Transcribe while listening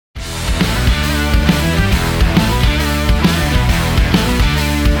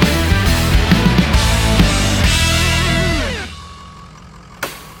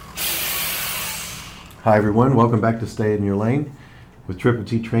Hi everyone, welcome back to Stay in Your Lane with Triple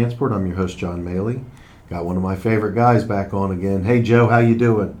T Transport. I'm your host John Maley. Got one of my favorite guys back on again. Hey Joe, how you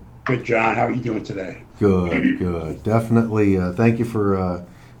doing? Good, John. How are you doing today? Good, good. Definitely. Thank you for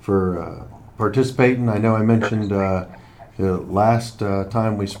participating. I know I mentioned the last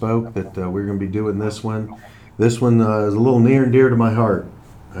time we spoke that we're going to be doing this one. This one is a little near and dear to my heart.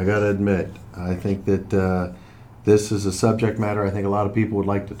 I got to admit. I think that this is a subject matter I think a lot of people would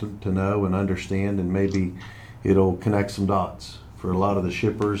like to know and understand, and maybe it'll connect some dots for a lot of the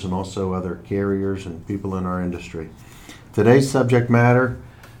shippers and also other carriers and people in our industry. Today's subject matter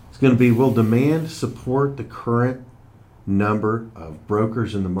is going to be: will demand support the current number of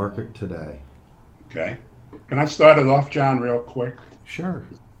brokers in the market today? Okay. Can I start it off, John, real quick Sure.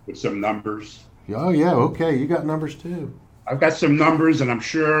 with some numbers? Oh, yeah, okay. You got numbers too. I've got some numbers, and I'm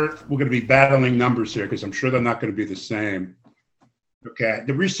sure we're going to be battling numbers here because I'm sure they're not going to be the same. Okay.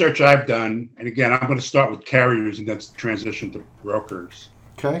 The research I've done, and again, I'm going to start with carriers and then transition to brokers.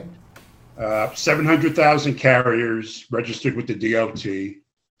 Okay. 700,000 carriers registered with the DOT.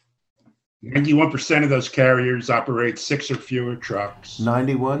 91% of those carriers operate 6 or fewer trucks.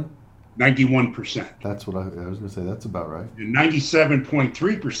 91? 91%. That's what I was going to say. That's about right. And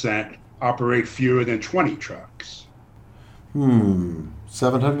 97.3% operate fewer than 20 trucks.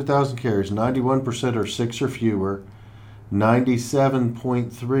 700,000 carriers, 91% are 6 or fewer,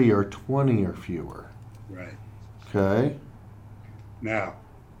 97.3 are 20 or fewer. Right. Okay. Now,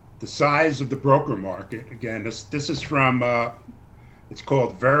 the size of the broker market, again, this is from, it's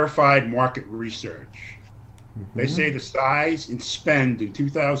called Verified Market Research. They say the size and spend in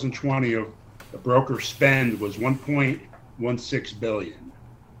 2020 of the broker spend was 1.16 billion.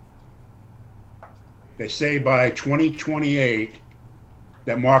 They say by 2028,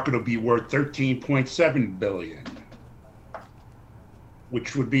 that market will be worth 13.7 billion,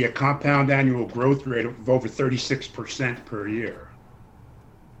 which would be a compound annual growth rate of over 36% per year.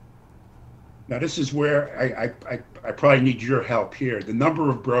 Now, this is where I probably need your help here. The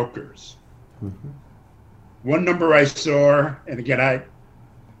number of brokers. One number I saw, and again,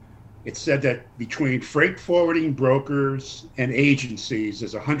 it said that between freight forwarding brokers and agencies,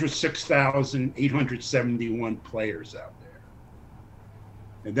 there's 106,871 players out there.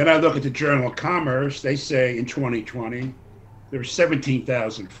 And then I look at the Journal of Commerce. They say in 2020, there were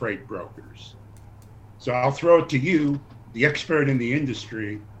 17,000 freight brokers. So I'll throw it to you, the expert in the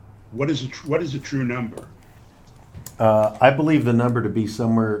industry. What is a true number? I believe the number to be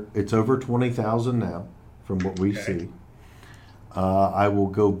somewhere, it's over 20,000 now, from what we see. I will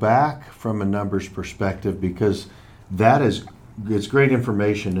go back from a numbers perspective because it's great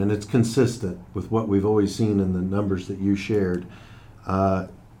information and it's consistent with what we've always seen in the numbers that you shared. The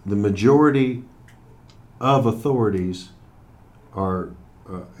majority of authorities are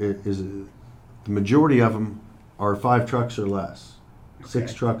the majority of them are 5 trucks or less,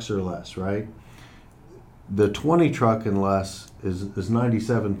 6 trucks or less, right? The 20 truck and less is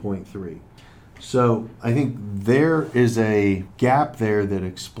 97.3. So I think there is a gap there that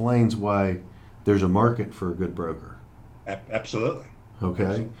explains why there's a market for a good broker. Absolutely. Okay.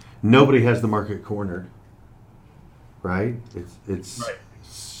 Absolutely. Nobody has the market cornered, right? It's Right.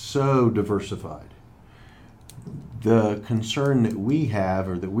 so diversified. The concern that we have,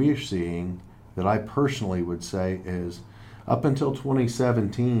 or that we're seeing, that I personally would say is up until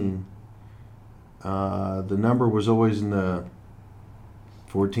 2017, the number was always in the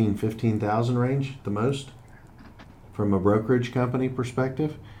 15,000 range the most from a brokerage company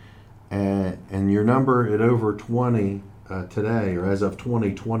perspective, and your number at over 20 today, or as of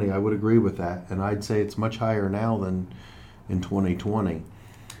 2020, I would agree with that, and I'd say it's much higher now than in 2020.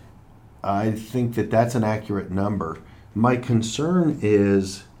 I think that that's an accurate number. My concern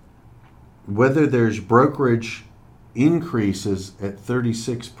is whether there's brokerage increases at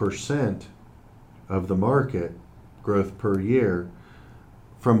 36% of the market growth per year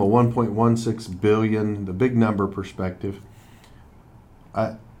from a 1.16 billion, the big number perspective.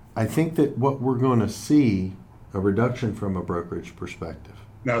 I think that what we're going to see a reduction from a brokerage perspective.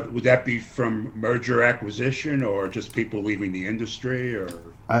 Now, would that be from merger acquisition or just people leaving the industry? Or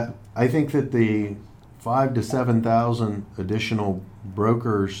I think that the 5,000 to 7,000 additional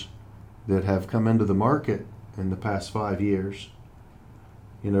brokers that have come into the market in the past 5 years,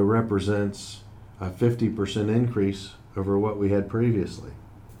 represents a 50% increase over what we had previously.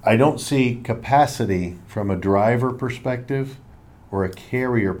 I don't see capacity from a driver perspective or a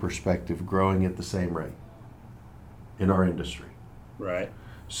carrier perspective growing at the same rate in our industry. right.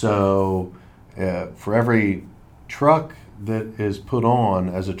 So for every truck that is put on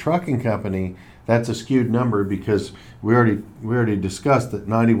as a trucking company, that's a skewed number because we already discussed that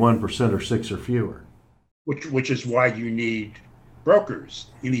 91% are 6 or fewer. which is why you need brokers.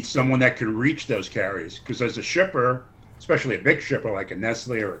 You need someone that can reach those carriers, because as a shipper, especially a big shipper like a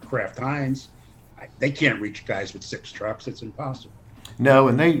Nestle or a Kraft Heinz, they can't reach guys with 6 trucks. It's impossible. No,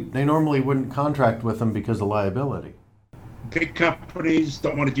 and they normally wouldn't contract with them because of liability. Big companies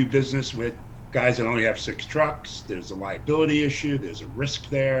don't want to do business with guys that only have 6 trucks. There's a liability issue. There's a risk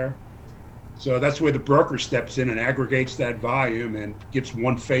there. So that's where the broker steps in and aggregates that volume and gives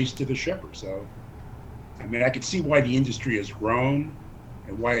one face to the shipper. So, I mean, I can see why the industry has grown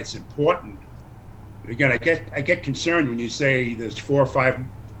and why it's important. But again, I get concerned when you say there's 4,000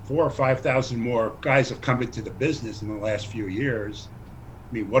 or 5,000 more guys have come into the business in the last few years.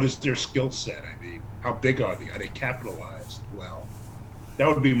 I mean, what is their skill set? I mean, how big are they? Are they capitalized well? That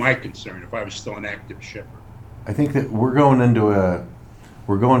would be my concern if I was still an active shipper. I think that we're going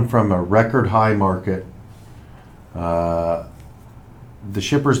from a record high market. The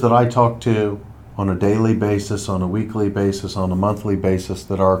shippers that I talk to on a daily basis, on a weekly basis, on a monthly basis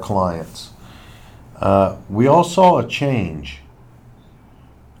that are clients, we all saw a change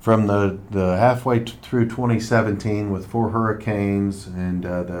from the halfway through 2017 with 4 hurricanes and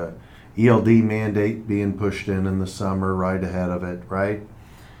the ELD mandate being pushed in the summer right ahead of it, right?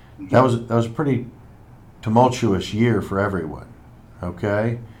 That was a pretty tumultuous year for everyone,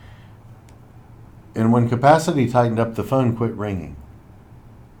 okay? And when capacity tightened up, the phone quit ringing.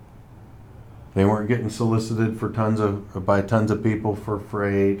 They weren't getting solicited for tons of people for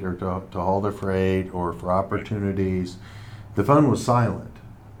freight or to haul their freight or for opportunities. The phone was silent.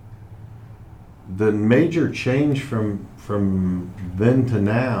 The major change from then to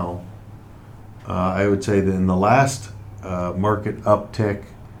now, I would say that in the last market uptick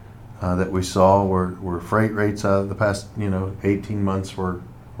that we saw, where freight rates the past 18 months were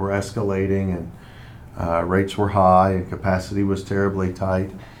escalating and rates were high and capacity was terribly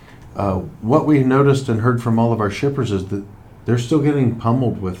tight. What we noticed and heard from all of our shippers is that they're still getting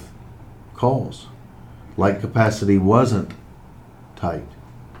pummeled with calls, like capacity wasn't tight.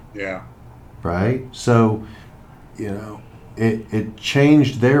 Yeah. Right? So, it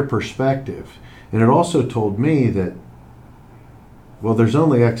changed their perspective. And it also told me that, well, there's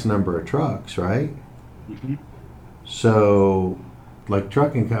only X number of trucks, right? Mm-hmm. So, like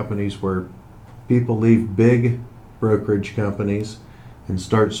trucking companies where people leave big brokerage companies and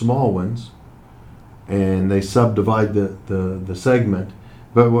start small ones, and they subdivide the segment.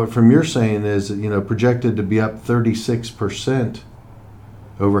 But what from you're saying is, projected to be up 36%.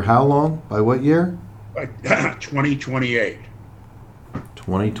 Over how long? By what year? By 2028.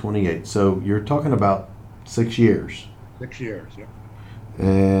 2028. So you're talking about 6 years. 6 years, yeah.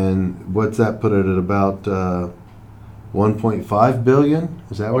 And what's that put it at about 1.5 billion?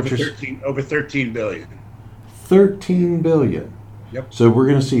 Is that what you're saying? Over 13 billion. 13 billion. Yep. So we're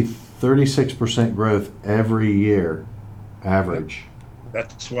going to see 36% growth every year, average.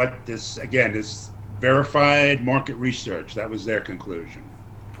 That's what this verified market research, that was their conclusion.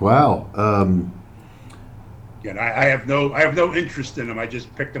 Wow. Again, I have no interest in them. I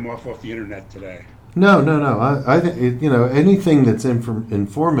just picked them off the internet today. No. I think anything that's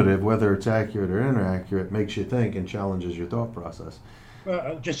informative, whether it's accurate or inaccurate, makes you think and challenges your thought process.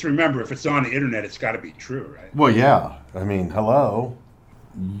 Well, just remember, if it's on the internet, it's got to be true, right? Well, yeah. I mean, hello.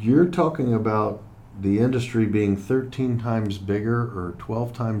 You're talking about the industry being 13 times bigger or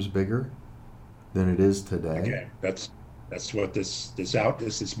 12 times bigger than it is today. Okay, that's what this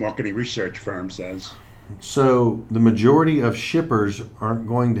marketing research firm says. So the majority of shippers aren't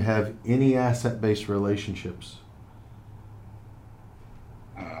going to have any asset-based relationships.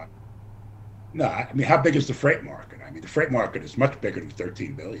 No, I mean, how big is the freight market? I mean, the freight market is much bigger than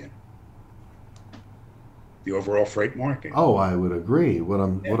 13 billion. The overall freight market. Oh, I would agree. What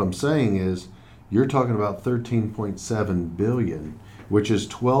I'm saying is, you're talking about 13.7 billion, which is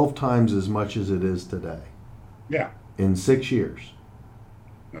 12 times as much as it is today. Yeah. In 6 years.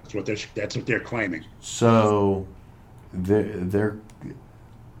 That's what they're claiming. So, I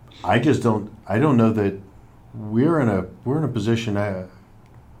don't know that we're in a position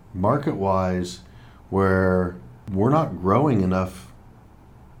market-wise where we're not growing enough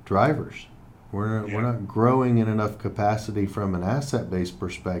drivers. We're not growing in enough capacity from an asset-based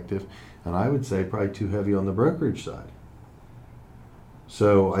perspective, and I would say probably too heavy on the brokerage side.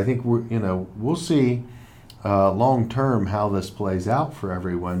 So I think we'll see long term how this plays out for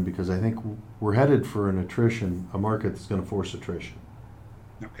everyone, because I think we're headed for a market that's going to force attrition.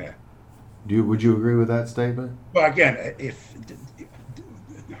 Okay. Would you agree with that statement? Well, again, if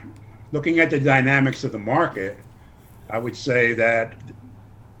looking at the dynamics of the market, I would say that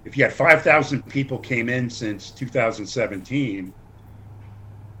if you had 5,000 people came in since 2017,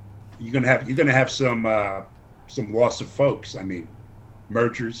 you're gonna have some loss of folks. I mean,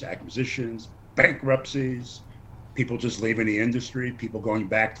 mergers, acquisitions, bankruptcies, people just leaving the industry, people going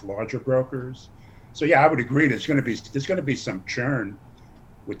back to larger brokers. So yeah, I would agree. There's gonna be some churn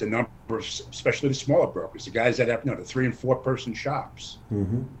with the number of, especially the smaller brokers, the guys that have the 3 and 4 person shops.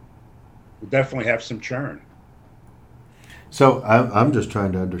 Mm-hmm. Will definitely have some churn. So I'm just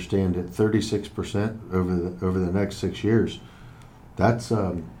trying to understand it. 36% over the next 6 years. That's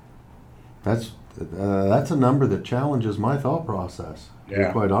a number that challenges my thought process. To be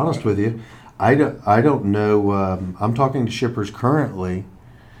Yeah. quite honest with you, I don't know. I'm talking to shippers currently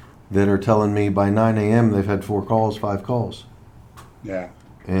that are telling me by 9 a.m. they've had 4 calls, 5 calls, Yeah.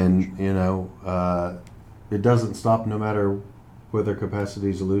 and it doesn't stop no matter whether capacity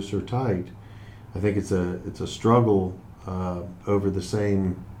is loose or tight. I think it's a struggle over the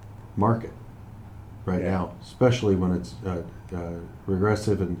same market right Yeah. now, especially when it's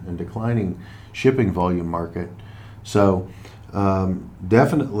regressive and declining shipping volume market. So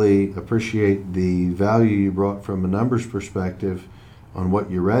definitely appreciate the value you brought from a numbers perspective on what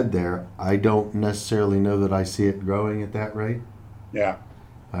you read there. I don't necessarily know that I see it growing at that rate. Yeah.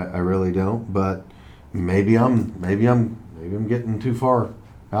 I really don't, but maybe I'm getting too far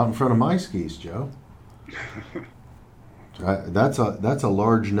out in front of my skis, Joe. That's a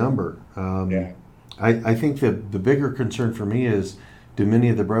large number. Yeah. I think that the bigger concern for me is, do many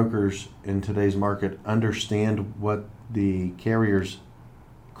of the brokers in today's market understand what the carrier's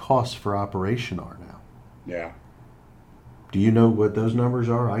costs for operation are now? Yeah. Do you know what those numbers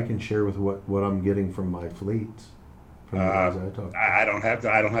are? I can share with what I'm getting from my fleets. From the guys I talk to. I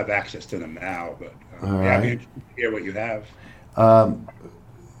don't have access to them now, but All yeah, I'd be right. interested to hear what you have.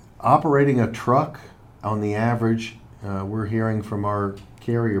 Operating a truck, on the average, we're hearing from our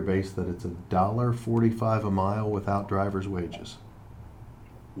carrier base that it's $1.45 a mile without driver's wages.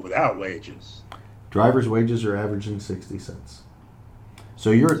 Without wages. Driver's wages are averaging 60 cents.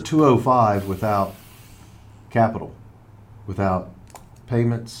 So you're at 205 without capital, without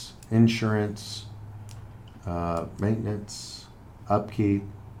payments, insurance, maintenance, upkeep.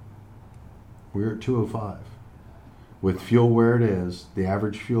 We're at 205. With fuel where it is, the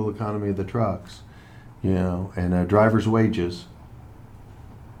average fuel economy of the trucks, and driver's wages.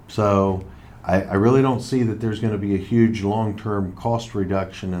 So I really don't see that there's going to be a huge long-term cost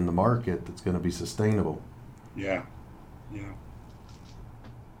reduction in the market that's going to be sustainable. Yeah. Yeah.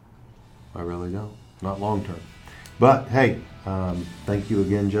 I really don't. Not long-term. But hey, thank you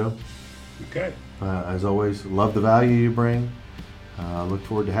again, Joe. Okay. As always, love the value you bring. Look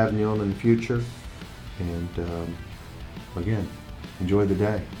forward to having you on in the future. And again, enjoy the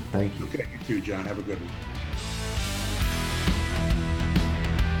day. Thank you. Okay. You too, John. Have a good one.